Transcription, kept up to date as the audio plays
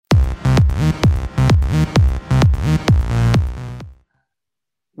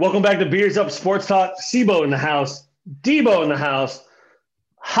Welcome back to Beers Up Sports Talk. Sibo in the house, Debo in the house,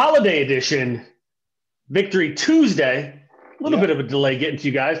 holiday edition, Victory Tuesday. A little bit of a delay getting to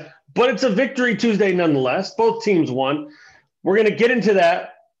you guys, but it's a Victory Tuesday nonetheless. Both teams won. We're going to get into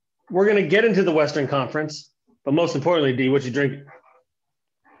that. We're going to get into the Western Conference, but most importantly, D, what you drinking?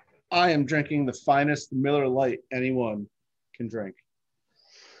 I am drinking the finest Miller Lite anyone can drink.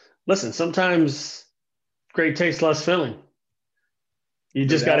 Listen, sometimes great taste, less filling. You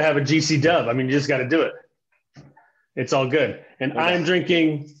just got to have a GC dub. I mean, you just got to do it. It's all good. And I'm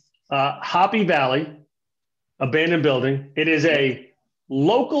drinking Hoppy Valley Abandoned Building. It is a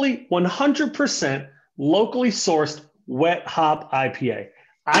locally, 100% locally sourced wet hop IPA.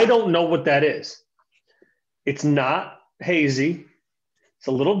 I don't know what that is. It's not hazy. It's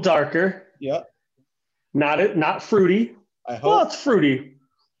a little darker. Yep. Not fruity. Well, it's fruity.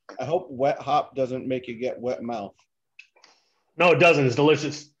 I hope wet hop doesn't make you get wet mouth. No, it doesn't. It's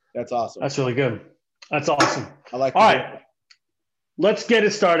delicious. That's awesome. That's really good. That's awesome. I like. All right, let's get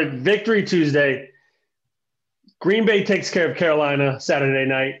it started. Victory Tuesday. Green Bay takes care of Carolina Saturday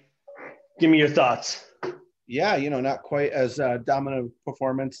night. Give me your thoughts. Yeah, not quite as dominant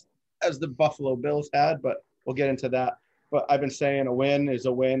performance as the Buffalo Bills had, but we'll get into that. But I've been saying a win is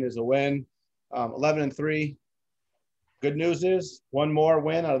a win is a win. 11-3. Good news is one more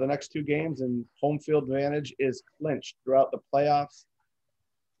win out of the next two games, and home field advantage is clinched throughout the playoffs.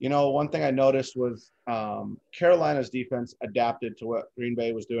 One thing I noticed was Carolina's defense adapted to what Green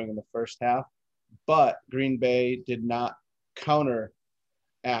Bay was doing in the first half, but Green Bay did not counteract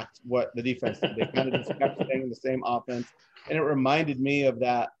what the defense did. They kind of just kept staying in the same offense, and it reminded me of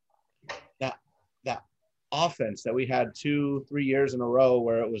that offense that we had 2-3 years in a row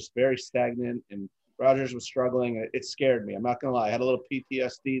where it was very stagnant and Rodgers was struggling. It scared me. I'm not going to lie. I had a little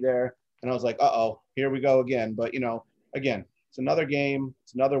PTSD there, and I was like, uh-oh, here we go again. But, again, it's another game.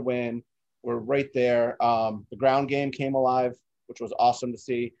 It's another win. We're right there. The ground game came alive, which was awesome to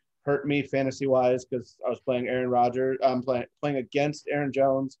see. Hurt me fantasy-wise because I was playing Aaron Rodgers. I'm playing against Aaron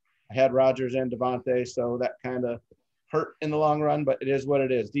Jones. I had Rodgers and Devontae, so that kind of hurt in the long run, but it is what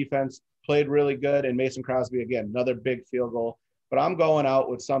it is. Defense played really good, and Mason Crosby, again, another big field goal. But I'm going out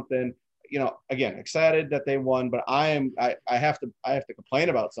with something – again, excited that they won, but I have to complain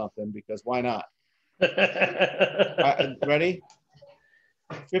about something because why not? Ready?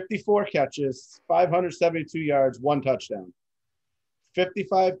 54 catches, 572 yards, 1 touchdown.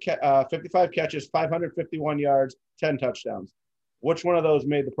 55 catches, 551 yards, 10 touchdowns. Which one of those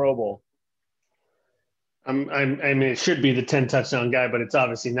made the Pro Bowl? I mean, it should be the 10 touchdown guy, but it's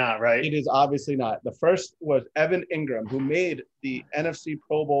obviously not, right? It is obviously not. The first was Evan Ingram, who made the NFC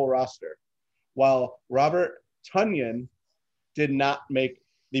Pro Bowl roster, while Robert Tonyan did not make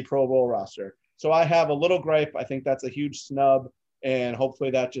the Pro Bowl roster. So I have a little gripe. I think that's a huge snub, and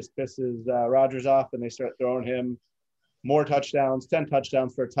hopefully that just pisses Rodgers off, and they start throwing him more touchdowns, 10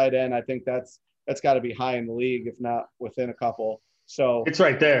 touchdowns for a tight end. I think that's got to be high in the league, if not within a couple. So it's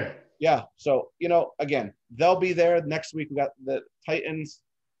right there. Yeah. So, again, they'll be there next week. We got the Titans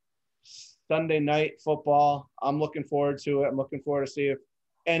Sunday night football. I'm looking forward to it. I'm looking forward to see if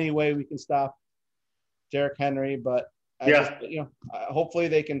any way we can stop Derrick Henry, but hopefully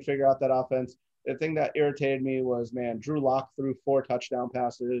they can figure out that offense. The thing that irritated me was, Drew Lock threw 4 touchdown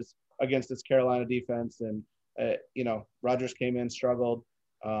passes against this Carolina defense. And, Rodgers came in, struggled,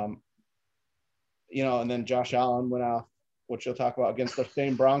 and then Josh Allen went off, which you'll talk about, against the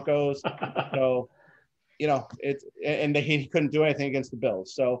same Broncos. So, he couldn't do anything against the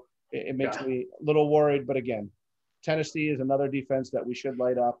Bills. So it makes me a little worried. But again, Tennessee is another defense that we should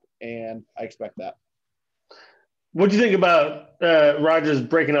light up, and I expect that. What do you think about Rodgers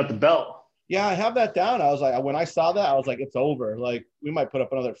breaking out the belt? Yeah, I have that down. I was like, when I saw that, I was like, it's over. Like, we might put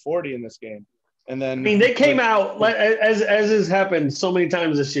up another 40 in this game. And then, they came out, as has happened so many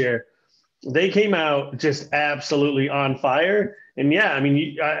times this year, they came out just absolutely on fire. And you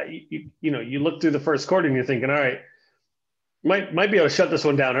look through the first quarter and you're thinking, all right, might be able to shut this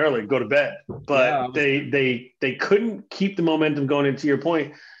one down early, go to bed. But they couldn't keep the momentum going. Into your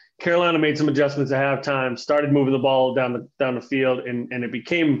point, Carolina made some adjustments at halftime, started moving the ball down the field, and it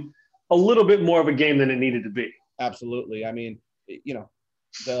became a little bit more of a game than it needed to be. Absolutely. I mean,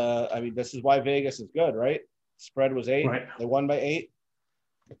 this is why Vegas is good, right? Spread was 8. Right. They won by 8.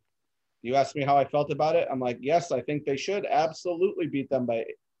 You asked me how I felt about it. I'm like, yes, I think they should absolutely beat them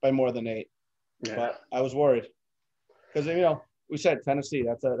by more than 8. Yeah. But I was worried because we said Tennessee.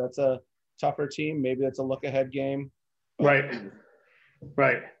 That's a tougher team. Maybe it's a look ahead game. Right.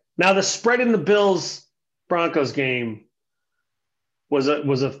 Now the spread in the Bills Broncos game was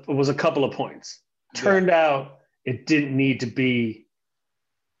a couple of points. Turned out it didn't need to be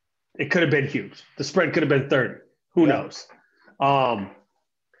it could have been huge. The spread could have been 30. Who knows?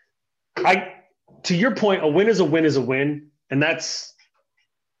 To your point, a win is a win is a win, and that's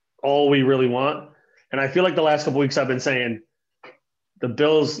all we really want. And I feel like the last couple weeks I've been saying the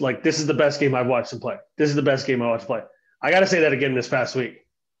Bills, like, this is the best game I've watched them play. This is the best game I watched play. I got to say that again this past week.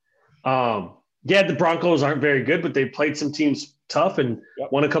 The Broncos aren't very good, but they played some teams tough and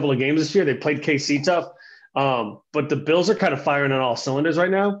won a couple of games this year. They played KC tough. But the Bills are kind of firing on all cylinders right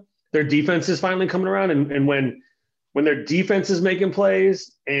now. Their defense is finally coming around. And when their defense is making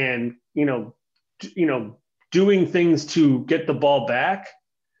plays and, doing things to get the ball back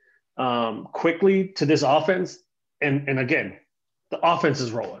quickly to this offense. And again, the offense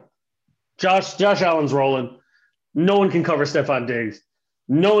is rolling. Josh Allen's rolling. No one can cover Stephon Diggs.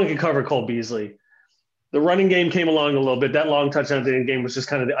 No one can cover Cole Beasley. The running game came along a little bit. That long touchdown at the end game was just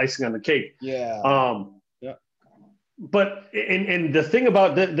kind of the icing on the cake. Yeah. But and the thing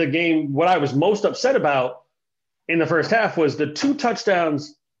about the game, what I was most upset about in the first half was the 2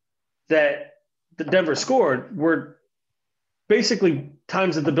 touchdowns that the Denver scored were basically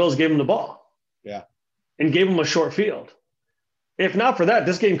times that the Bills gave them the ball. Yeah. And gave them a short field. If not for that,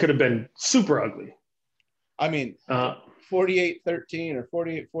 this game could have been super ugly. I mean, 48-13 or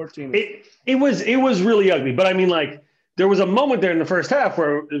 48-14. It was really ugly. But I mean, like, there was a moment there in the first half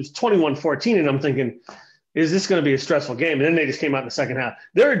where it was 21-14, and I'm thinking, is this going to be a stressful game? And then they just came out in the second half.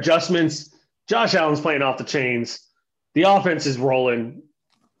 There are adjustments. Josh Allen's playing off the chains. The offense is rolling.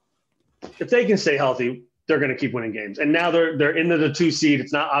 If they can stay healthy, they're going to keep winning games. And now they're into the 2 seed.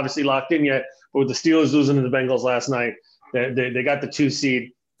 It's not obviously locked in yet, but with the Steelers losing to the Bengals last night, they got the 2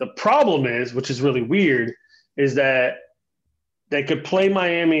 seed. The problem is, which is really weird, is that they could play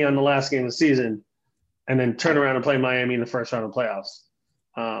Miami on the last game of the season and then turn around and play Miami in the first round of playoffs,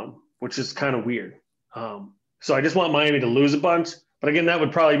 which is kind of weird. So I just want Miami to lose a bunch. But again, that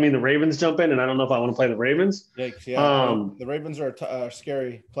would probably mean the Ravens jump in, and I don't know if I want to play the Ravens. Yikes, yeah. The Ravens are a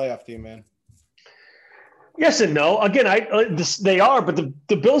scary playoff team, man. Yes and no. Again, they are, but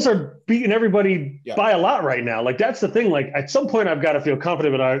the Bills are beating everybody by a lot right now. Like, that's the thing. Like, at some point, I've got to feel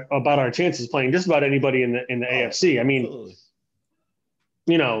confident about our chances playing just about anybody in the AFC. I mean, absolutely.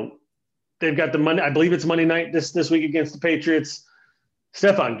 They've got the Monday. I believe it's Monday night this week against the Patriots.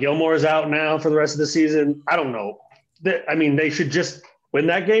 Stephon Gilmore is out now for the rest of the season. I don't know. They should just win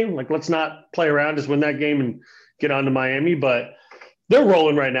that game. Like, let's not play around. Just win that game and get on to Miami. But they're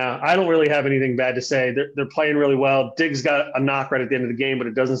rolling right now. I don't really have anything bad to say. They're playing really well. Diggs got a knock right at the end of the game, but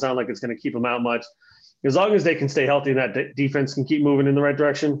it doesn't sound like it's going to keep them out much. As long as they can stay healthy and that defense can keep moving in the right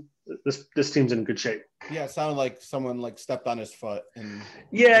direction, this team's in good shape. Yeah, it sounded like someone stepped on his foot.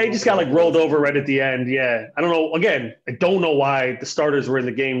 He just got rolled over right at the end. Yeah, I don't know. Again, I don't know why the starters were in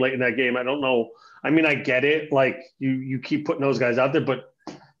the game late in that game. I don't know. I mean, I get it. Like, you keep putting those guys out there, but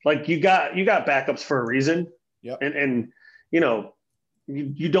like, you got backups for a reason. Yeah. And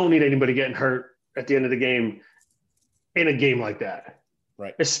you don't need anybody getting hurt at the end of the game in a game like that.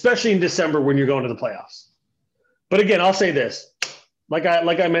 Right. Especially in December when you're going to the playoffs. But again, I'll say this. Like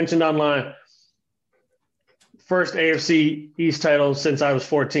I mentioned online, first AFC East title since I was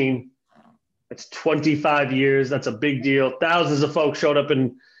 14. It's 25 years. That's a big deal. Thousands of folks showed up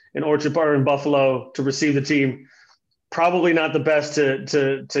in Orchard Park in Buffalo to receive the team. Probably not the best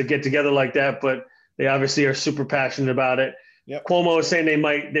to get together like that, but they obviously are super passionate about it. Yep. Cuomo is saying they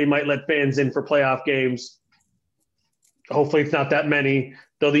might let fans in for playoff games. Hopefully it's not that many,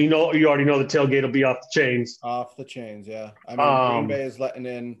 though. You already know the tailgate will be off the chains. Off the chains, yeah. I mean, Green Bay is letting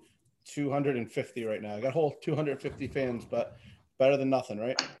in 250 right now. I got a whole 250 fans, but better than nothing,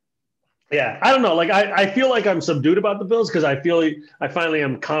 right? Yeah, I don't know. Like, I feel like I'm subdued about the Bills because I feel I finally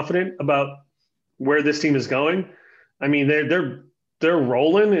am confident about where this team is going. I mean, they're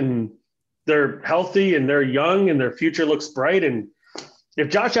rolling and they're healthy and they're young and their future looks bright. And if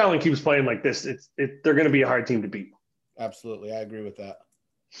Josh Allen keeps playing like this, they're going to be a hard team to beat. Absolutely, I agree with that.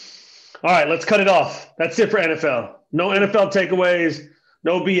 All right, let's cut it off. That's it for NFL. No NFL takeaways,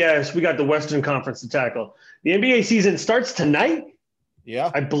 no BS. We got the Western Conference to tackle. The NBA season starts tonight.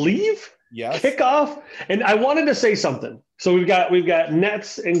 Yeah, I believe. Yes. Kickoff. And I wanted to say something. So we've got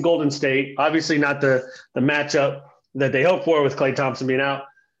Nets and Golden State. Obviously not the matchup that they hoped for with Klay Thompson being out.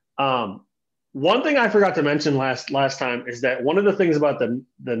 One thing I forgot to mention last time is that one of the things about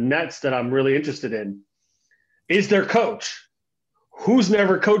the Nets that I'm really interested in is their coach, who's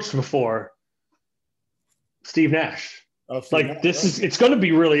never coached before, Steve Nash. It's going to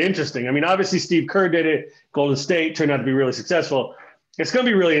be really interesting. I mean, obviously Steve Kerr did it. Golden State turned out to be really successful. It's going to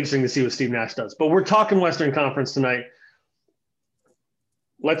be really interesting to see what Steve Nash does. But we're talking Western Conference tonight.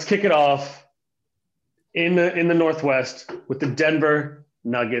 Let's kick it off in the Northwest with the Denver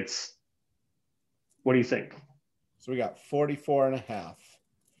Nuggets. What do you think? So we got 44.5.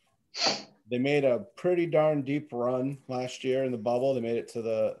 They made a pretty darn deep run last year in the bubble. They made it to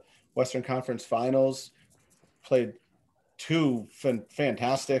the Western Conference Finals, played two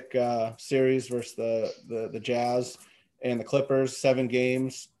fantastic series versus the Jazz and the Clippers, 7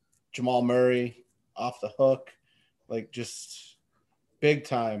 games. Jamal Murray off the hook, like just big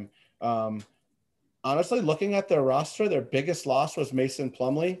time. Honestly, looking at their roster, their biggest loss was Mason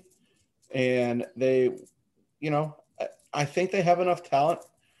Plumlee. And they, I think they have enough talent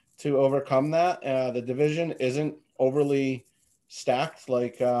to overcome that. The division isn't overly stacked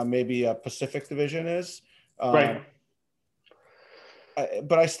like maybe a Pacific division is. Right.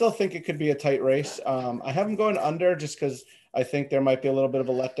 But I still think it could be a tight race. I have them going under just because I think there might be a little bit of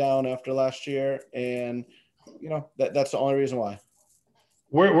a letdown after last year. And, that's the only reason why.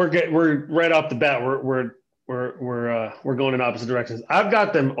 We're right off the bat. We're going in opposite directions. I've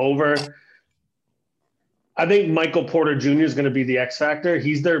got them over. I think Michael Porter Jr. is going to be the X factor.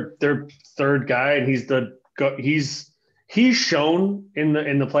 He's their third guy, and he's shown in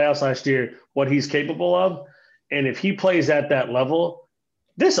the playoffs last year what he's capable of. And if he plays at that level,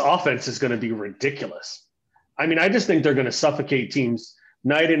 this offense is going to be ridiculous. I mean, I just think they're going to suffocate teams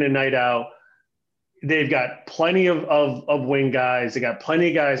night in and night out. They've got plenty of wing guys. They got plenty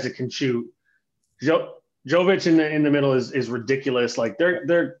of guys that can shoot. Jovic in the middle is ridiculous. Like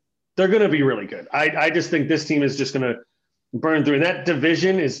they're going to be really good. I just think this team is just going to burn through. And that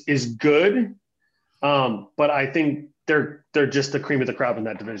division is good, but I think they're just the cream of the crop in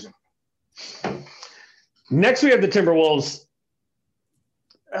that division. Next, we have the Timberwolves.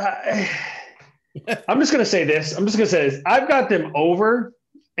 I'm just going to say this. I've got them over,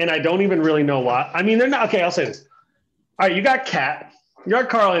 and I don't even really know why. I mean, they're not – okay, I'll say this. All right, you got Cat. You got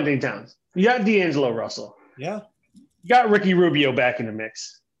Karl Anthony Towns. You got D'Angelo Russell. Yeah. You got Ricky Rubio back in the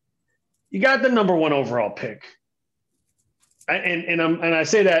mix. You got the number 1 overall pick. And I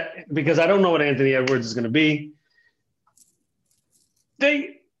say that because I don't know what Anthony Edwards is going to be.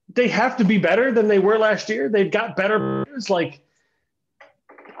 They have to be better than they were last year. They've got better players. Like,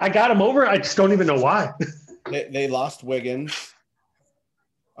 I got them over. I just don't even know why. They lost Wiggins.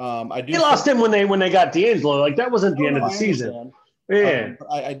 They lost him when they got D'Angelo. Like, that wasn't the end of the season. Yeah.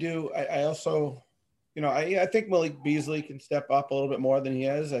 I also, I think Malik Beasley can step up a little bit more than he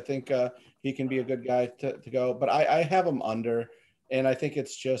is. I think he can be a good guy to go. But I have him under, and I think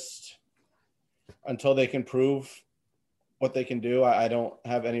it's just until they can prove what they can do, I don't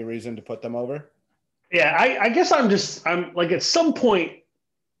have any reason to put them over. Yeah, I guess I'm like at some point,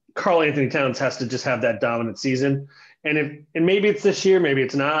 Karl Anthony Towns has to just have that dominant season. And maybe it's this year, maybe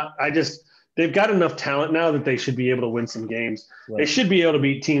it's not. They've got enough talent now that they should be able to win some games. Right. They should be able to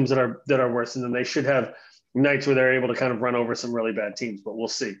beat teams that are worse than them. They should have nights where they're able to kind of run over some really bad teams, but we'll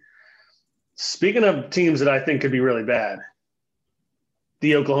see. Speaking of teams that I think could be really bad,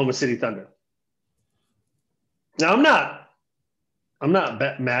 the Oklahoma City Thunder. Now, I'm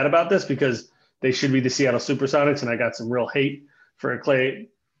not mad about this because they should be the Seattle Supersonics, and I got some real hate for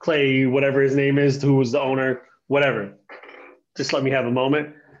Clay, whatever his name is, who was the owner, whatever. Just let me have a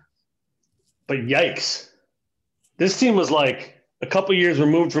moment. But yikes. This team was like a couple years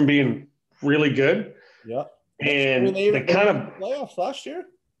removed from being really good. Yeah. And they kind of playoffs last year.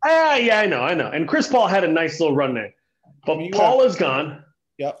 Yeah, I know. And Chris Paul had a nice little run there. But Paul is gone.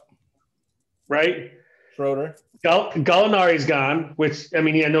 Yep. Right? Schroeder. Gallinari's gone, which, I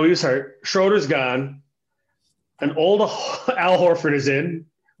mean, I know he was hurt. Schroeder's gone. An old Al Horford is in,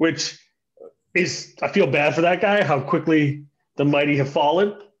 which is, I feel bad for that guy, how quickly the mighty have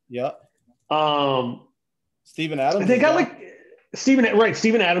fallen. Yeah. Steven Adams. They got Steven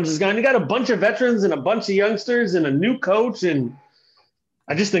Adams is gone. You got a bunch of veterans and a bunch of youngsters and a new coach, and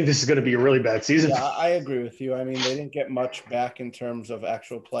I just think this is going to be a really bad season. Yeah, I agree with you. I mean, they didn't get much back in terms of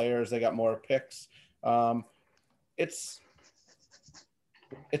actual players. They got more picks. It's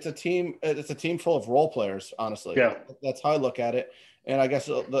a team. It's a team full of role players. Honestly, yeah, that's how I look at it. And I guess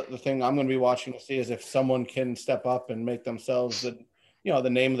the thing I'm going to be watching to see is if someone can step up and make themselves the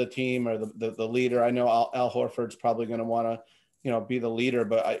name of the team or the leader. I know Al Horford's probably going to want to, be the leader,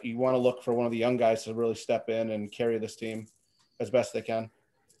 but you want to look for one of the young guys to really step in and carry this team as best they can.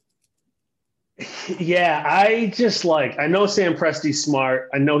 Yeah, I know Sam Presti's smart.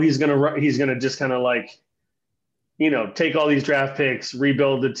 I know he's gonna just kind of take all these draft picks,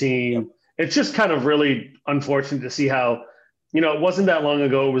 rebuild the team. It's just kind of really unfortunate to see how, it wasn't that long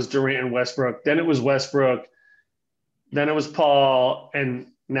ago it was Durant and Westbrook. Then it was Westbrook. Then it was Paul, and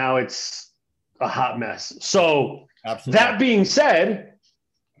now it's a hot mess. So Absolutely. That being said,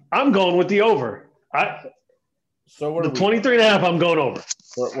 I'm going with the over. So we're the 23 and a half, I'm going over.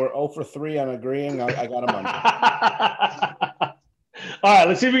 We're 0 for 3 on agreeing. I got him under. All right,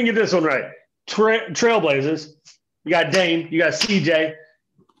 let's see if we can get this one right. Trailblazers. You got Dame. You got CJ.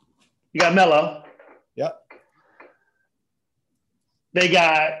 You got Melo. Yep. They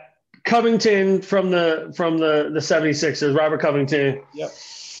got Covington from the 76ers, Robert Covington. Yep.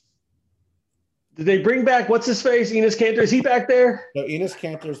 Did they bring back what's his face? Enes Kanter. Is he back there? So Enes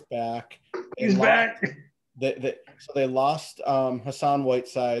Kanter's back. He's back. So they lost Hassan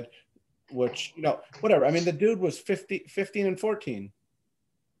Whiteside, which, whatever. I mean, the dude was 15 and 14.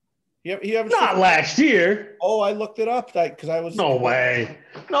 He averaged Not 15. last year. Oh, I looked it up because I was. No way.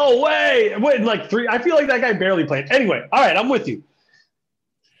 Wait, like 3. I feel like that guy barely played. Anyway, all right, I'm with you.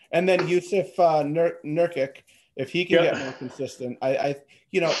 And then Yusuf Nurkic, if he can get more consistent, I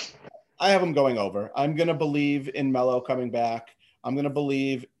have him going over. I'm going to believe in Melo coming back. I'm going to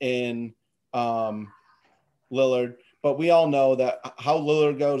believe in Lillard. But we all know that how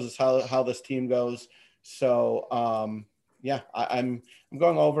Lillard goes is how this team goes. So, I'm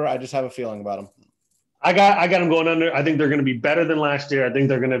going over. I just have a feeling about them. I got them going under. I think they're going to be better than last year. I think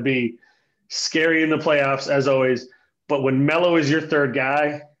they're going to be scary in the playoffs, as always. But when Melo is your third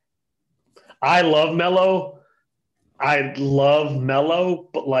guy, I love Melo,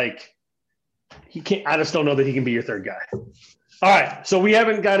 but like he can't. I just don't know that he can be your third guy. All right, so we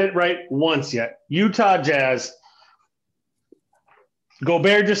haven't got it right once yet. Utah Jazz.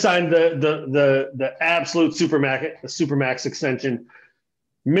 Gobert just signed the absolute supermax extension.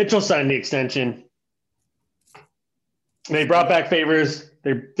 Mitchell signed the extension. They brought back Favors.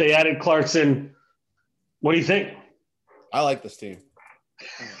 They added Clarkson. What do you think? I like this team.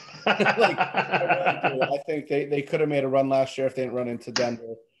 I think they could have made a run last year if they didn't run into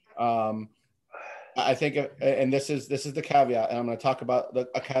Denver. I think, and this is the caveat, and I'm going to talk about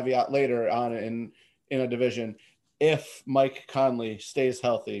a caveat later on in a division. If Mike Conley stays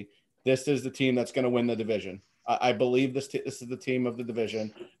healthy, this is the team that's going to win the division. I believe this is the team of the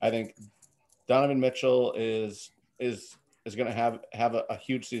division. I think Donovan Mitchell is going to have a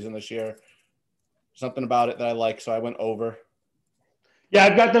huge season this year. Something about it that I like, so I went over. Yeah,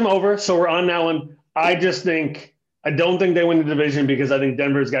 I've got them over, so we're on that one. I don't think they win the division because I think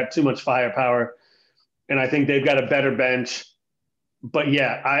Denver's got too much firepower, and I think they've got a better bench. But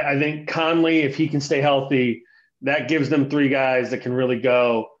yeah, I think Conley, if he can stay healthy, that gives them 3 guys that can really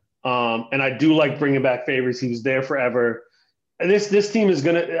go. And I do like bringing back Favors. He was there forever. And this team is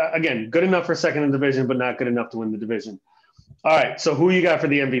again, good enough for second in the division, but not good enough to win the division. All right, so who you got for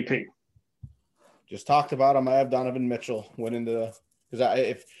the MVP? Just talked about him. I have Donovan Mitchell winning because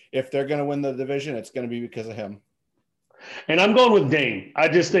if they're going to win the division, it's going to be because of him. And I'm going with Dame. I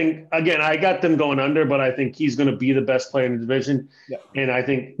just think, again, I got them going under, but I think he's going to be the best player in the division. Yeah. And I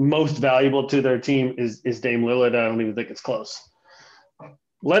think most valuable to their team is Dame Lillard. I don't even think it's close.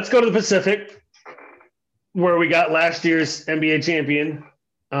 Let's go to the Pacific, where we got last year's NBA champion.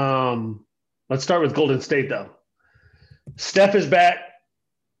 Let's start with Golden State, though. Steph is back.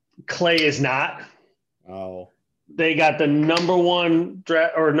 Clay is not. Oh. They got the number 1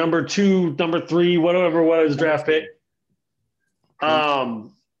 draft or number 2, number 3, whatever was draft pick.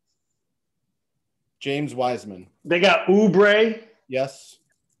 James Wiseman. They got Oubre. Yes.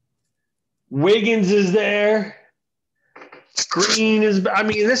 Wiggins is there. Green is. I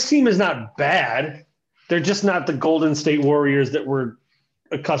mean, this team is not bad. They're just not the Golden State Warriors that we're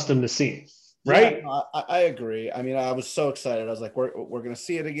accustomed to seeing, right? Yeah, I agree. I mean, I was so excited. I was like, we're going to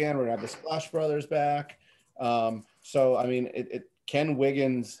see it again. We're going to have the Splash Brothers back. So I mean, can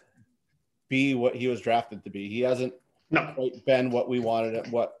Wiggins be what he was drafted to be? He hasn't quite been what we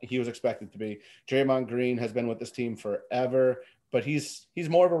wanted, what he was expected to be. Draymond Green has been with this team forever, but he's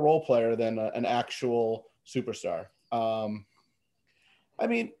more of a role player than an actual superstar. I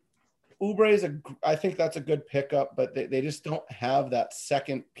mean, Oubre I think that's a good pickup, but they just don't have that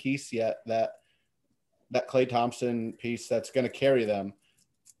second piece yet, that Klay Thompson piece that's going to carry them.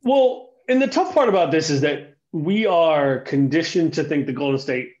 Well, and the tough part about this is that we are conditioned to think the Golden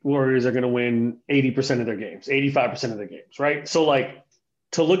State Warriors are going to win 80% of their games, 85% of their games, right? So, like,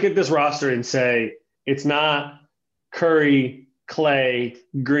 to look at this roster and say it's not Curry, Clay,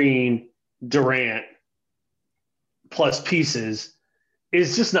 Green, Durant plus pieces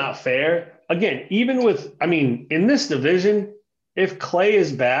is just not fair. Again, even with, I mean, in this division, if Clay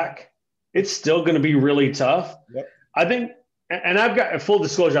is back, it's still going to be really tough. Yep. I think, and I've got full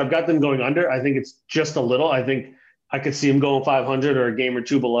disclosure, I've got them going under. I think it's just a little. I think I could see them going 500 or a game or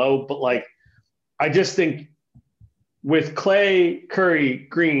 2 below. But, like, I just think with Clay, Curry,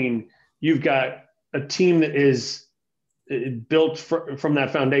 Green, you've got a team that is built from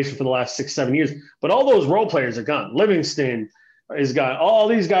that foundation for the last 6-7 years. But all those role players are gone. Livingston is gone. All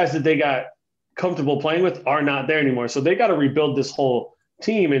these guys that they got comfortable playing with are not there anymore. So they got to rebuild this whole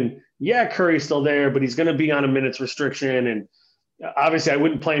team. And yeah, Curry's still there, but he's going to be on a minutes restriction. And obviously, I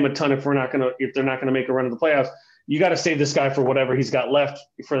wouldn't play him a ton if they're not going to make a run of the playoffs. You got to save this guy for whatever he's got left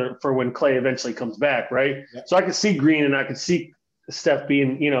for when Clay eventually comes back, right? Yep. So I could see Green and I could see Steph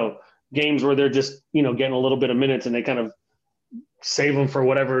being, games where they're just, getting a little bit of minutes and they kind of save them for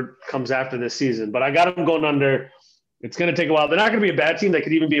whatever comes after this season. But I got them going under. It's going to take a while. They're not going to be a bad team. They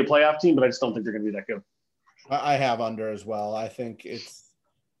could even be a playoff team, but I just don't think they're going to be that good. I have under as well. I think it's,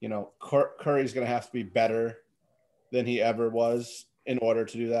 Curry's going to have to be better than he ever was in order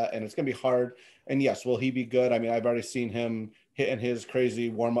to do that. And it's going to be hard. And yes, will he be good? I mean, I've already seen him hitting his crazy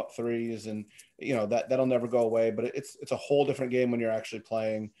warm-up threes and, that'll never go away. But it's a whole different game when you're actually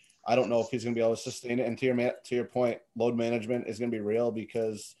playing. I don't know if he's going to be able to sustain it. And to your point, load management is going to be real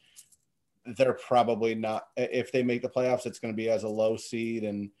because they're probably not – if they make the playoffs, it's going to be as a low seed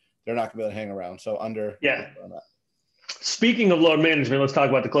and they're not going to be able to hang around. So under – yeah. Speaking of load management, let's talk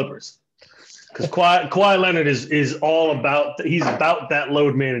about the Clippers. Because Kawhi Leonard is all about – he's about that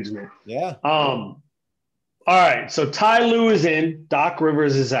load management. Yeah. All right, so Ty Lue is in. Doc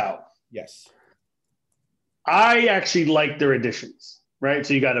Rivers is out. Yes. I actually like their additions, right?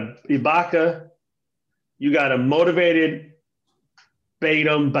 So you got a Ibaka. You got a motivated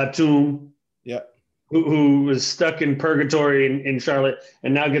Batum. Yep. Who was stuck in purgatory in Charlotte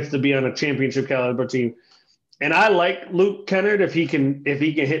and now gets to be on a championship caliber team. And I like Luke Kennard if he can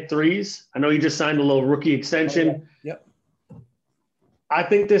hit threes. I know he just signed a little rookie extension. Oh, yeah. Yep. I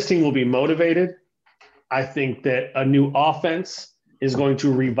think this team will be motivated. I think that a new offense is going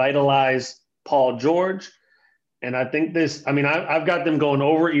to revitalize Paul George. And I think I've got them going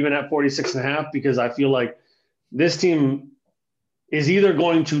over even at 46.5 because I feel like this team is either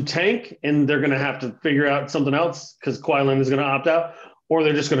going to tank and they're going to have to figure out something else because Kawhi Leonard is going to opt out, or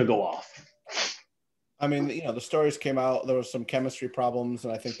they're just going to go off. I mean, the stories came out. There was some chemistry problems,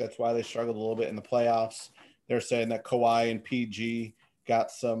 and I think that's why they struggled a little bit in the playoffs. They're saying that Kawhi and PG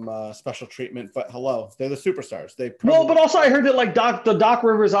got some special treatment, but they're the superstars. But also I heard that the Doc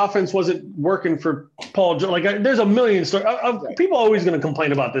Rivers offense wasn't working for Paul George. There's a million stories. Right. People are always going to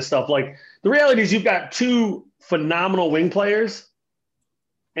complain about this stuff. Like the reality is you've got two phenomenal wing players,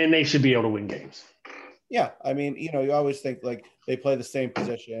 and they should be able to win games. Yeah, I mean, you always think like they play the same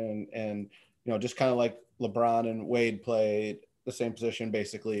position, and just kind of like LeBron and Wade played the same position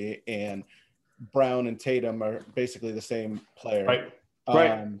basically, and Brown and Tatum are basically the same player. Right.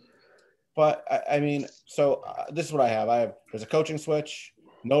 Right. But I mean, so this is what I have. There's a coaching switch,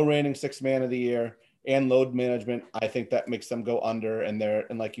 no reigning sixth man of the year, and load management. I think that makes them go under. And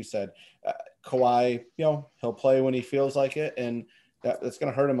like you said, Kawhi, he'll play when he feels like it, and that's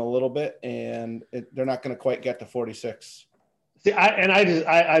going to hurt him a little bit. And they're not going to quite get to 46. See,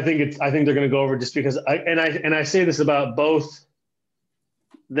 I think they're going to go over just because I say this about both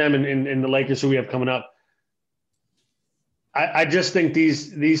them and the Lakers who we have coming up. I just think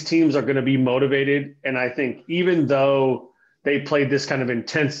these teams are going to be motivated. And I think even though they played this kind of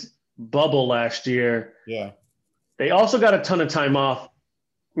intense bubble last year, yeah, they also got a ton of time off,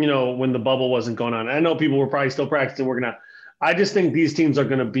 when the bubble wasn't going on. I know people were probably still practicing, working out. I just think these teams are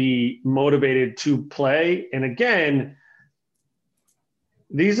going to be motivated to play. And again,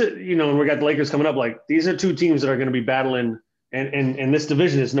 these are, and we got the Lakers coming up, these are two teams that are going to be battling. And this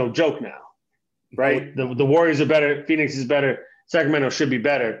division is no joke now. Right. The Warriors are better. Phoenix is better. Sacramento should be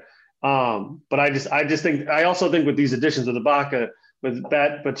better. But I also think with these additions with Ibaka, with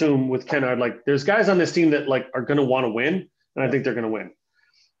Batum, with Kennard, there's guys on this team that are going to want to win. And I think they're going to win.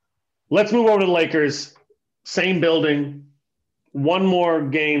 Let's move over to the Lakers. Same building. One more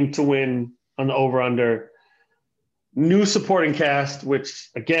game to win on the over under. New supporting cast, which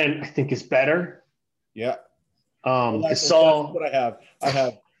again, I think is better. Yeah. That's what I have. I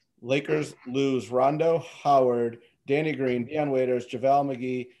have Lakers lose Rondo, Howard, Danny Green, Deion Waiters, JaVale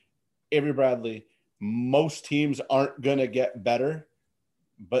McGee, Avery Bradley. Most teams aren't going to get better,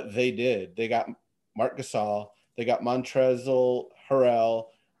 but they did. They got Marc Gasol. They got Montrezl Harrell.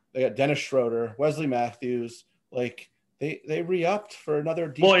 They got Dennis Schroeder, Wesley Matthews. They re-upped for another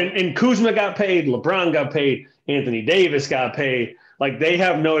deal. Well, and Kuzma got paid. LeBron got paid. Anthony Davis got paid. They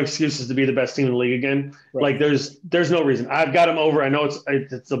have no excuses to be the best team in the league again. Right. There's no reason. I've got them over. I know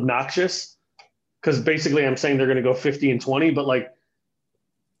it's obnoxious because basically I'm saying they're going to go 50 and 20, but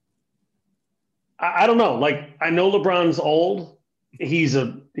I don't know. I know LeBron's old. He's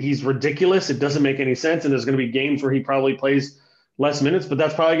ridiculous. It doesn't make any sense. And there's going to be games where he probably plays less minutes, but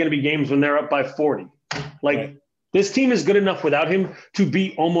that's probably going to be games when they're up by 40. Right. This team is good enough without him to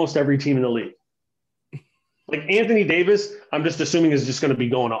beat almost every team in the league. Like Anthony Davis, I'm just assuming is just going to be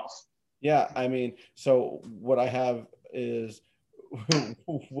going off. Yeah, I mean, so what I have is,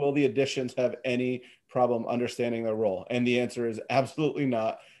 will the additions have any problem understanding their role? And the answer is absolutely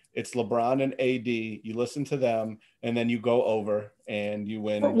not. It's LeBron and AD. You listen to them, and then you go over and you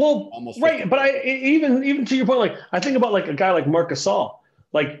win. Well, almost right, but even to your point, like I think about like a guy like Marc Gasol.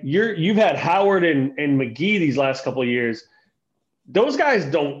 Like you've had Howard and McGee these last couple of years. Those guys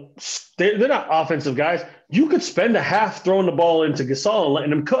they're not offensive guys. You could spend a half throwing the ball into Gasol and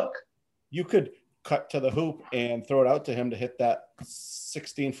letting him cook. You could cut to the hoop and throw it out to him to hit that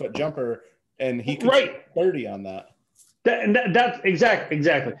 16-foot jumper, and he could shoot 30 on that. That's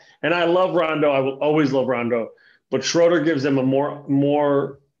exactly. And I love Rondo. I will always love Rondo. But Schroeder gives them a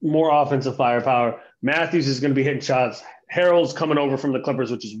more offensive firepower. Matthews is going to be hitting shots. Harold's coming over from the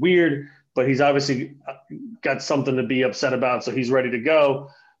Clippers, which is weird, but he's obviously got something to be upset about, so he's ready to go.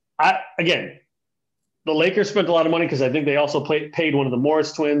 The Lakers spent a lot of money because I think they also paid one of the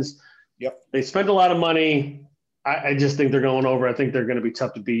Morris twins. Yep. They spent a lot of money. I just think they're going over. I think they're going to be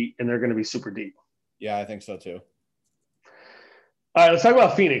tough to beat, and they're going to be super deep. Yeah, I think so too. All right, let's talk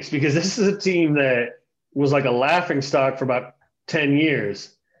about Phoenix because this is a team that was like a laughingstock for about 10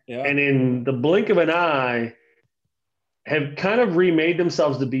 years. Yeah. And in the blink of an eye, have kind of remade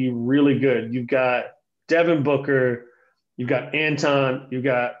themselves to be really good. You've got Devin Booker, you've got Anton, you've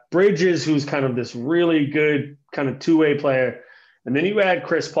got Bridges, who's kind of this really good kind of two-way player. And then you add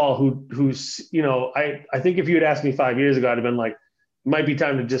Chris Paul, who's, I think if you had asked me 5 years ago, I'd have been like, it might be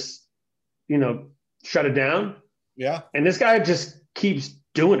time to just, shut it down. Yeah. And this guy just keeps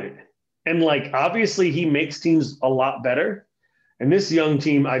doing it. And like, obviously he makes teams a lot better. And this young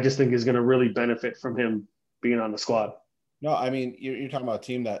team, I just think is going to really benefit from him being on the squad. No, I mean, you're talking about a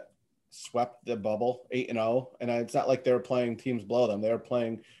team that swept the bubble 8-0. And it's not like they were playing teams below them. They were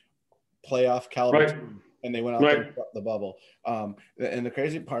playing playoff caliber team, and they went out there and swept the bubble. And the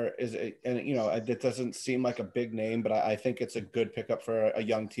crazy part is, it doesn't seem like a big name, but I think it's a good pickup for a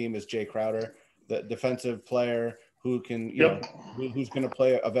young team is Jay Crowder, the defensive player who can, who's going to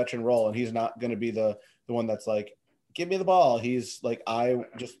play a veteran role. And he's not going to be the one that's like, give me the ball. He's like, I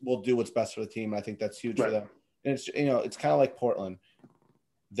just will do what's best for the team. And I think that's huge for them. And it's, it's kind of like Portland.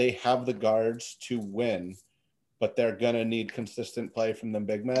 They have the guards to win, but they're going to need consistent play from them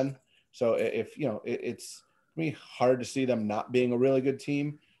big men. So if, it's going to be hard to see them not being a really good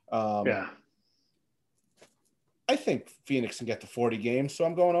team. I think Phoenix can get to 40 games, so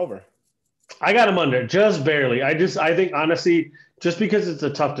I'm going over. I got them under just barely. I think honestly, just because it's a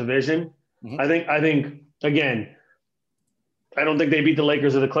tough division, I think again, I don't think they beat the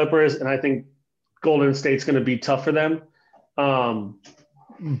Lakers or the Clippers, and I think Golden State's going to be tough for them.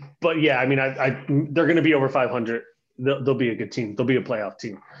 But yeah, I mean, they're going to be over 500. They'll be a good team. They'll be a playoff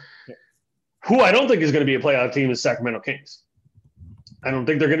team. Yeah. Who I don't think is going to be a playoff team is Sacramento Kings. I don't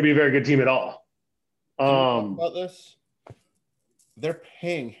think they're going to be a very good team at all. About this, they're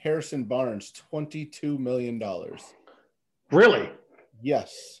paying Harrison Barnes $22 million. Really?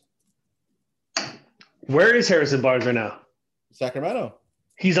 Yes. Where is Harrison Barnes right now? Sacramento.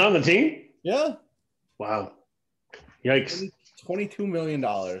 He's on the team? Yeah. Wow. Yikes. $22 million.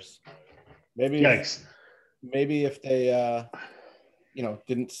 Yikes. Maybe if they,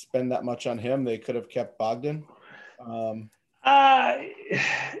 didn't spend that much on him, they could have kept Bogdan.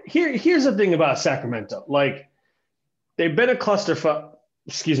 Here's the thing about Sacramento. Like, they've been a clusterfuck.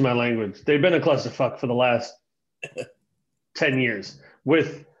 Excuse my language. They've been a clusterfuck for the last 10 years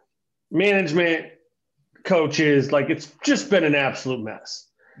with management, coaches. Like, it's just been an absolute mess.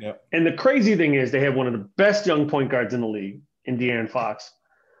 Yep. And the crazy thing is they have one of the best young point guards in the league in De'Aaron Fox.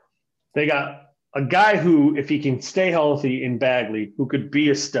 They got a guy who, if he can stay healthy in Bagley, who could be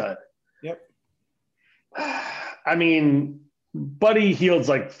a stud. Yep. I mean, Buddy Hield's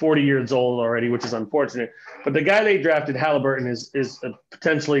like 40 years old already, which is unfortunate. But the guy they drafted, Halliburton, is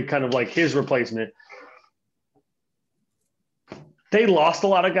potentially kind of like his replacement. They lost a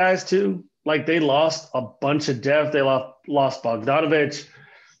lot of guys too. Like, they lost a bunch of depth. They lost Bogdanovich.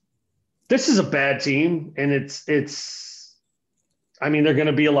 This is a bad team, and it's. I mean, they're going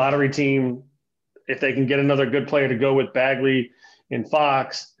to be a lottery team if they can get another good player to go with Bagley and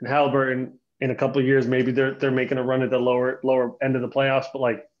Fox and Halliburton. In a couple of years, maybe they're making a run at the lower end of the playoffs, but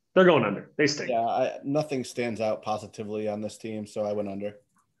like, they're going under. They stink. Yeah, nothing stands out positively on this team, so I went under.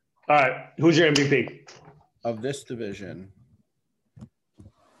 All right, who's your MVP of this division?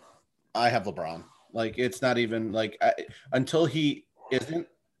 I have LeBron. Like, it's not even like until he isn't,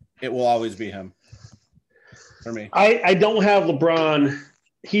 it will always be him for me. I don't have LeBron.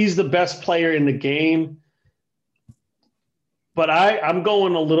 He's the best player in the game. But I'm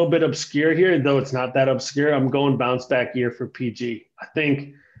going a little bit obscure here, though it's not that obscure. I'm going bounce back year for PG. I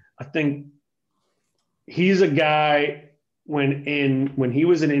think he's a guy when he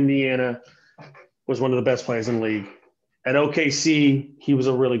was in Indiana was one of the best players in the league. At OKC, he was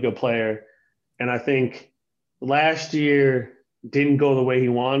a really good player. And I think last year didn't go the way he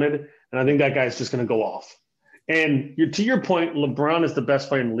wanted. And I think that guy's just going to go off. And to your point, LeBron is the best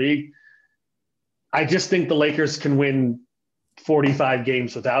player in the league. I just think the Lakers can win 45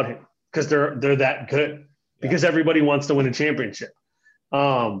 games without him because they're that good. Because everybody wants to win a championship.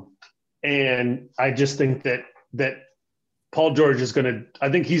 And I just think that Paul George is I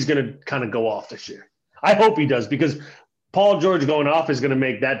think he's going to kind of go off this year. I hope he does, because Paul George going off is going to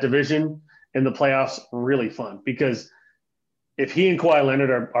make that division in the playoffs really fun, because if he and Kawhi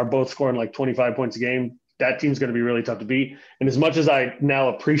Leonard are both scoring like 25 points a game, that team's going to be really tough to beat. And as much as I now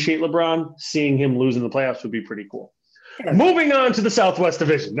appreciate LeBron, seeing him lose in the playoffs would be pretty cool. Sure. Moving on to the Southwest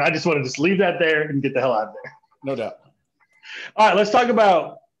Division. I just want to just leave that there and get the hell out of there. No doubt. All right, let's talk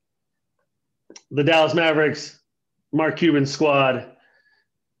about the Dallas Mavericks, Mark Cuban's squad.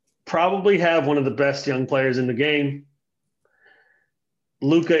 Probably have one of the best young players in the game.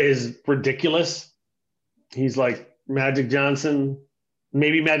 Luka is ridiculous. He's like Magic Johnson,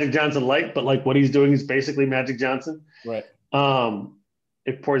 maybe Magic Johnson light, but like what he's doing is basically Magic Johnson. Right.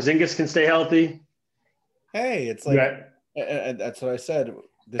 If Porzingis can stay healthy. Hey, it's like that's what I said.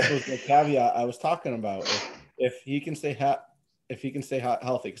 This was the caveat I was talking about. If he can stay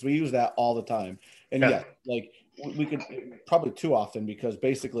healthy, because we use that all the time. And like we could probably too often, because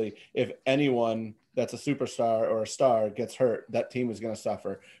basically if anyone that's a superstar or a star gets hurt, that team is going to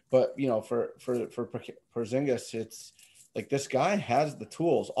suffer. But, for Porzingis, it's like this guy has the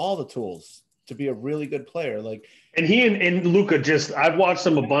tools, all the tools to be a really good player. Like, and he and Luka I've watched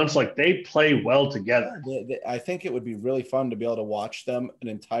them a bunch. Like, they play well together. I think it would be really fun to be able to watch them an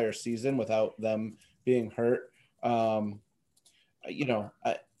entire season without them being hurt. I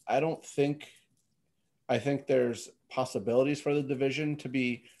think there's possibilities for the division to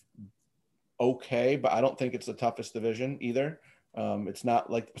be okay, but I don't think it's the toughest division either. It's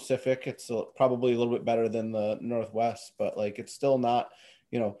not like the Pacific. It's probably a little bit better than the Northwest, but like it's still not.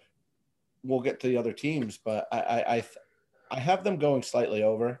 We'll get to the other teams, but I have them going slightly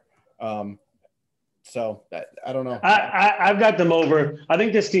over. So I don't know. I've got them over. I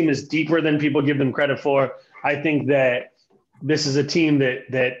think this team is deeper than people give them credit for. I think that this is a team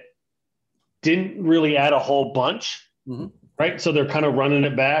that didn't really add a whole bunch, right? So they're kind of running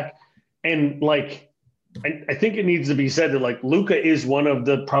it back. And like, I think it needs to be said that like Luka is one of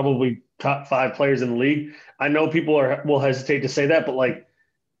the probably top 5 players in the league. I know people will hesitate to say that, but like,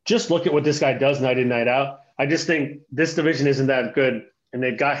 just look at what this guy does night in, night out. I just think this division isn't that good, and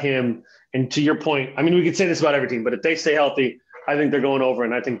they've got him. And to your point, I mean, we could say this about every team, but if they stay healthy, I think they're going over,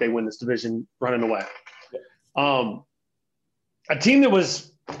 and I think they win this division running away. A team that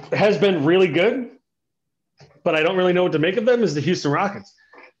has been really good, but I don't really know what to make of them, is the Houston Rockets.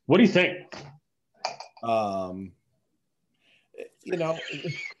 What do you think? So I'm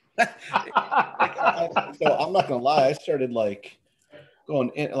not gonna lie. I started like going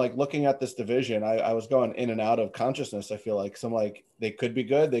in, like looking at this division. I was going in and out of consciousness. I feel like they could be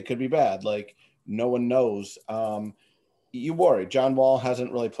good, they could be bad. Like no one knows. You worry. John Wall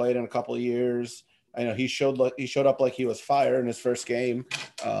hasn't really played in a couple of years. I know he showed up like he was fire in his first game.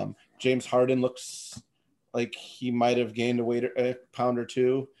 James Harden looks like he might have gained a pound or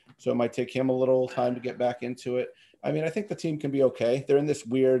two. So it might take him a little time to get back into it. I mean, I think the team can be okay. They're in this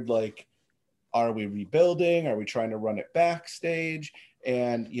weird, like, are we rebuilding? Are we trying to run it back stage?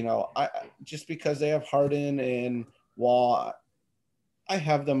 And, I just because they have Harden and Wall, I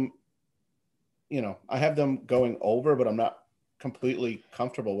have them going over, but I'm not completely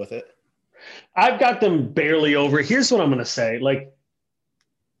comfortable with it. I've got them barely over. Here's what I'm going to say. Like,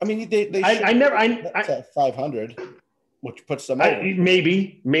 I mean, they at 500, which puts them over.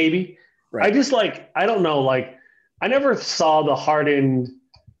 Maybe. Right. I just I don't know. Like, I never saw the Harden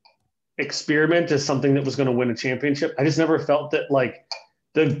experiment as something that was going to win a championship. I just never felt that like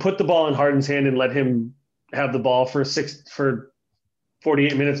to put the ball in Harden's hand and let him have the ball for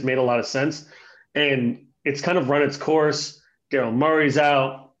 48 minutes made a lot of sense. And it's kind of run its course. Daryl Murray's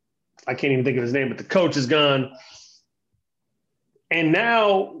out. I can't even think of his name, but the coach is gone. And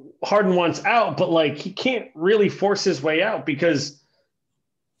now Harden wants out, but like he can't really force his way out because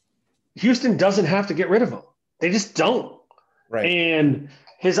Houston doesn't have to get rid of him. They just don't. Right. And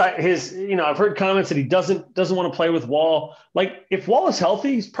his I've heard comments that he doesn't want to play with Wall. Like if Wall is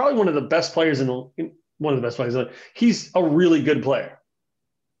healthy, he's probably one of the best players one of the best players. He's a really good player.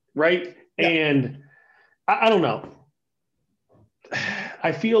 Right. Yeah. And I don't know.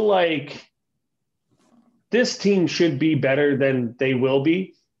 I feel like this team should be better than they will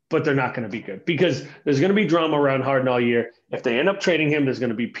be, but they're not going to be good because there's going to be drama around Harden all year. If they end up trading him, there's going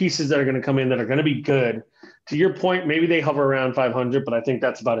to be pieces that are going to come in that are going to be good. To your point, maybe they hover around 500, but I think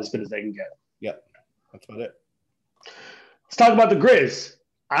that's about as good as they can get. Yep, that's about it. Let's talk about the Grizz.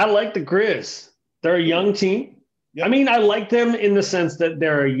 I like the Grizz. They're a young team. Yep. I mean, I like them in the sense that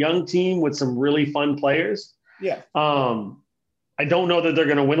they're a young team with some really fun players. Yeah. I don't know that they're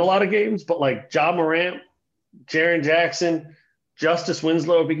going to win a lot of games, but like Ja Morant, Jaren Jackson, Justice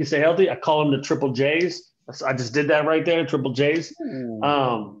Winslow, if he can stay healthy, I call them the Triple J's. I just did that right there, Triple J's.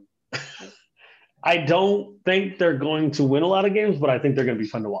 I don't think they're going to win a lot of games, but I think they're going to be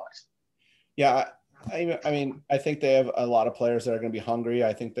fun to watch. Yeah, I mean, I think they have a lot of players that are going to be hungry.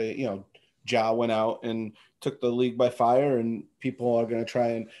 I think they, Ja went out and took the league by fire, and people are going to try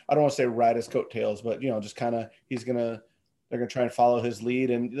and, I don't want to say ride his coattails, but, just kind of, they're going to try and follow his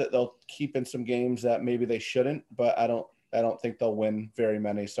lead, and they'll keep in some games that maybe they shouldn't, but I don't think they'll win very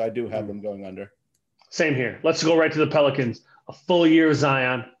many. So I do have them going under. Same here. Let's go right to the Pelicans. A full year of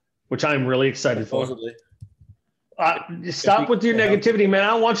Zion, which I'm really excited for. Stop with your negativity, man. I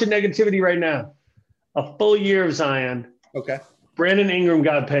don't want your negativity right now. A full year of Zion. Okay. Brandon Ingram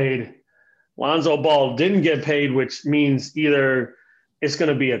got paid. Lonzo Ball didn't get paid, which means either it's going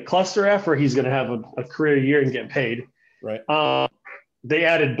to be a cluster F or he's going to have a career year and get paid. Right. They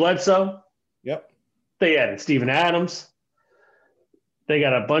added Bledsoe. Yep. They added Steven Adams. They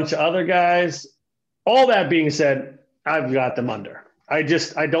got a bunch of other guys. All that being said, I've got them under. I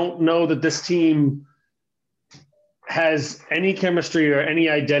don't know that this team has any chemistry or any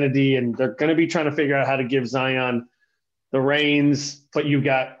identity, and they're going to be trying to figure out how to give Zion the reins. But you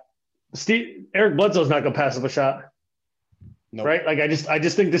got Eric Bledsoe's not going to pass up a shot. Nope. Right? Like I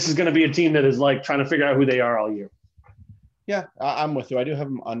just think this is going to be a team that is like trying to figure out who they are all year. Yeah, I'm with you. I do have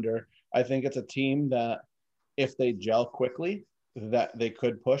them under. I think it's a team that if they gel quickly, that they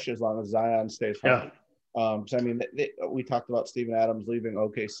could push as long as Zion stays healthy. Yeah. So I mean, we talked about Steven Adams leaving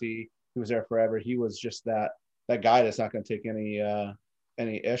OKC. He was there forever. He was just that guy that's not going to take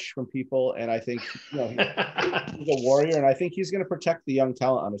any ish from people. And I think he's a warrior, and I think he's going to protect the young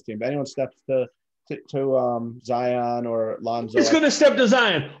talent on his team. If anyone steps to Zion or Lonzo, it's going to step to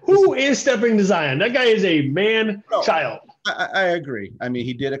Zion. Who is stepping to Zion? That guy is a child. I agree. I mean,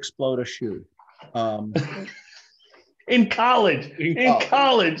 he did explode a shoe. In college. In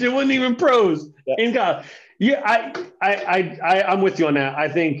college. It wasn't even pros. Yeah. In college. Yeah, I'm with you on that. I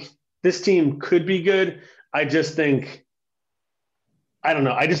think this team could be good. I just think – I don't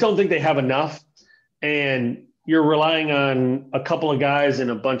know. I just don't think they have enough. And you're relying on a couple of guys and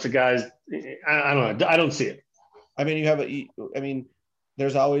a bunch of guys. I don't know. I don't see it. I mean,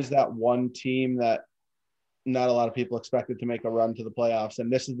 there's always that one team that not a lot of people expected to make a run to the playoffs,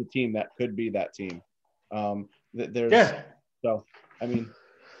 and this is the team that could be that team. So I mean,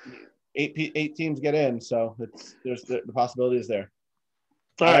 eight teams get in, so there's the possibility is there.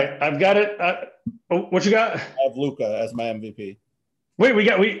 All right, I've got it. What you got? I have Luka as my MVP. Wait,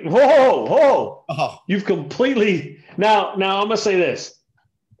 whoa! Oh. You've completely now. I'm gonna say this.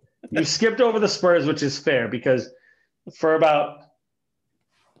 You skipped over the Spurs, which is fair because for about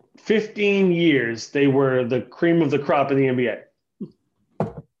 15 years they were the cream of the crop in the NBA,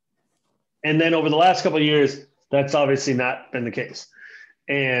 and then over the last couple of years, that's obviously not been the case,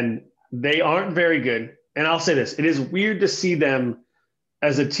 and they aren't very good. And I'll say this: it is weird to see them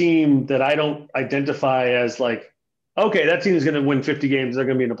as a team that I don't identify as like, okay, that team is going to win 50 games. They're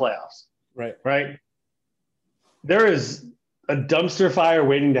going to be in the playoffs. Right. There is a dumpster fire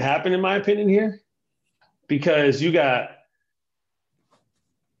waiting to happen, in my opinion, here, because you got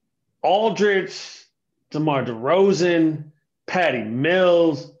Aldridge, DeMar DeRozan, Patty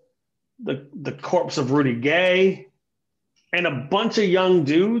Mills, the corpse of Rudy Gay, and a bunch of young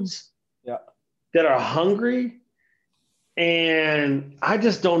dudes that are hungry. And I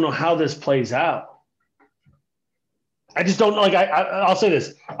just don't know how this plays out. I just don't like. I'll say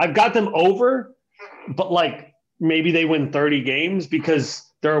this: I've got them over, but like maybe they win 30 games because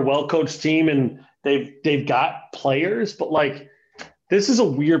they're a well-coached team and they've got players. But like, this is a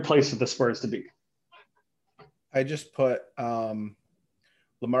weird place for the Spurs to be. I just put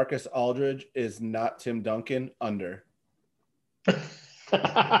LaMarcus Aldridge is not Tim Duncan under.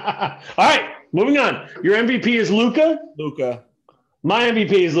 All right, moving on. Your MVP is Luka? Luka. My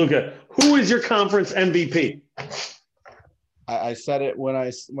MVP is Luka. Who is your conference MVP? I said it when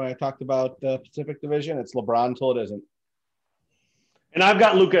I talked about the Pacific Division. It's LeBron until it isn't. And I've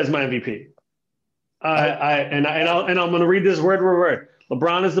got Luka as my MVP. And I'm going to read this word for word.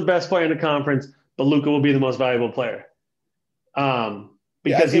 LeBron is the best player in the conference, but Luka will be the most valuable player.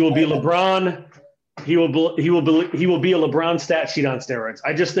 Because he will be LeBron. He will be a LeBron stat sheet on steroids.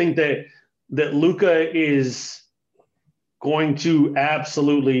 I just think that Luka is going to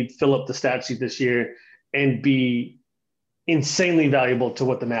absolutely fill up the stat sheet this year and be insanely valuable to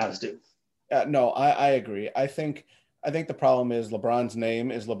what the Mavs do. No, I agree. I think the problem is LeBron's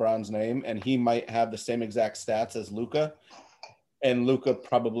name, and he might have the same exact stats as Luka, and Luka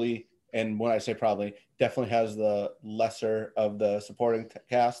probably, and when I say probably, definitely has the lesser of the supporting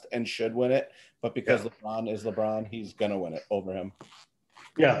cast and should win it. But because LeBron is LeBron, he's gonna win it over him.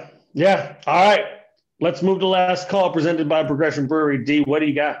 Yeah. All right, let's move to last call presented by Progression Brewery. D, what do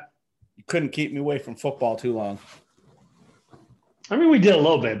you got? You couldn't keep me away from football too long. I mean, we did a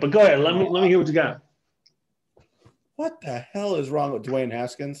little bit, but go ahead. Let me hear what you got. What the hell is wrong with Dwayne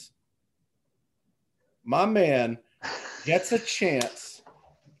Haskins? My man gets a chance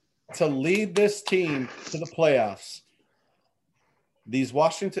to lead this team to the playoffs. This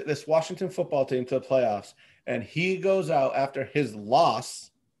Washington football team to the playoffs, and he goes out after his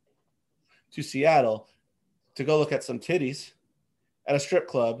loss to Seattle to go look at some titties at a strip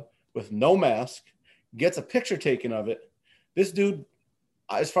club with no mask, gets a picture taken of it. This dude,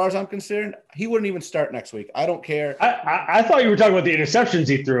 as far as I'm concerned, he wouldn't even start next week. I don't care. I thought you were talking about the interceptions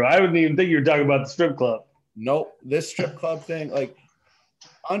he threw. I wouldn't even think you were talking about the strip club. Nope. This strip club thing, like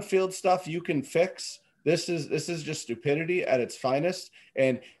on-field stuff you can fix. This is just stupidity at its finest.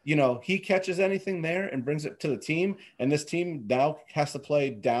 And, he catches anything there and brings it to the team, and this team now has to play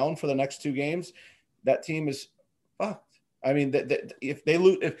down for the next 2 games. That team is fucked. I mean, if they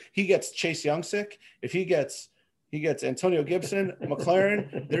lose, if he gets Chase Young sick, if he gets Antonio Gibson,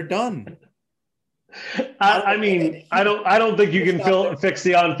 McLaren, they're done. I don't think you can fix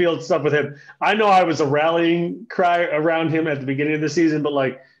the on-field stuff with him. I know I was a rallying cry around him at the beginning of the season, but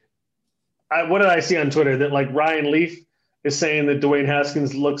what did I see on Twitter? That Ryan Leaf is saying that Dwayne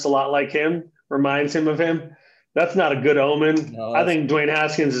Haskins looks a lot like him, reminds him of him. That's not a good omen. No, I think Dwayne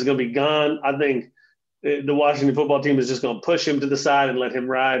Haskins is going to be gone. I think the Washington football team is just going to push him to the side and let him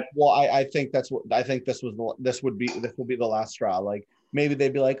ride. Well, I think this will be the last straw. Like maybe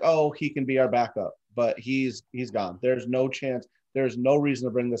they'd be like, oh, he can be our backup, but he's gone. There's no chance. There's no reason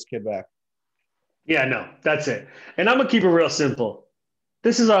to bring this kid back. Yeah, no, that's it. And I'm gonna keep it real simple.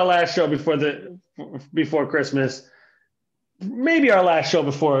 This is our last show before Christmas. Maybe our last show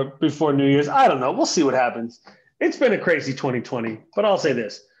before New Year's. I don't know. We'll see what happens. It's been a crazy 2020, but I'll say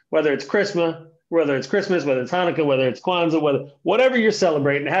this: whether it's Christmas, whether it's Hanukkah, whether it's Kwanzaa, whatever you're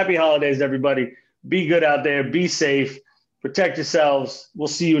celebrating, happy holidays, everybody. Be good out there. Be safe. Protect yourselves. We'll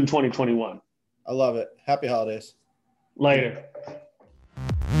see you in 2021. I love it. Happy holidays. Later.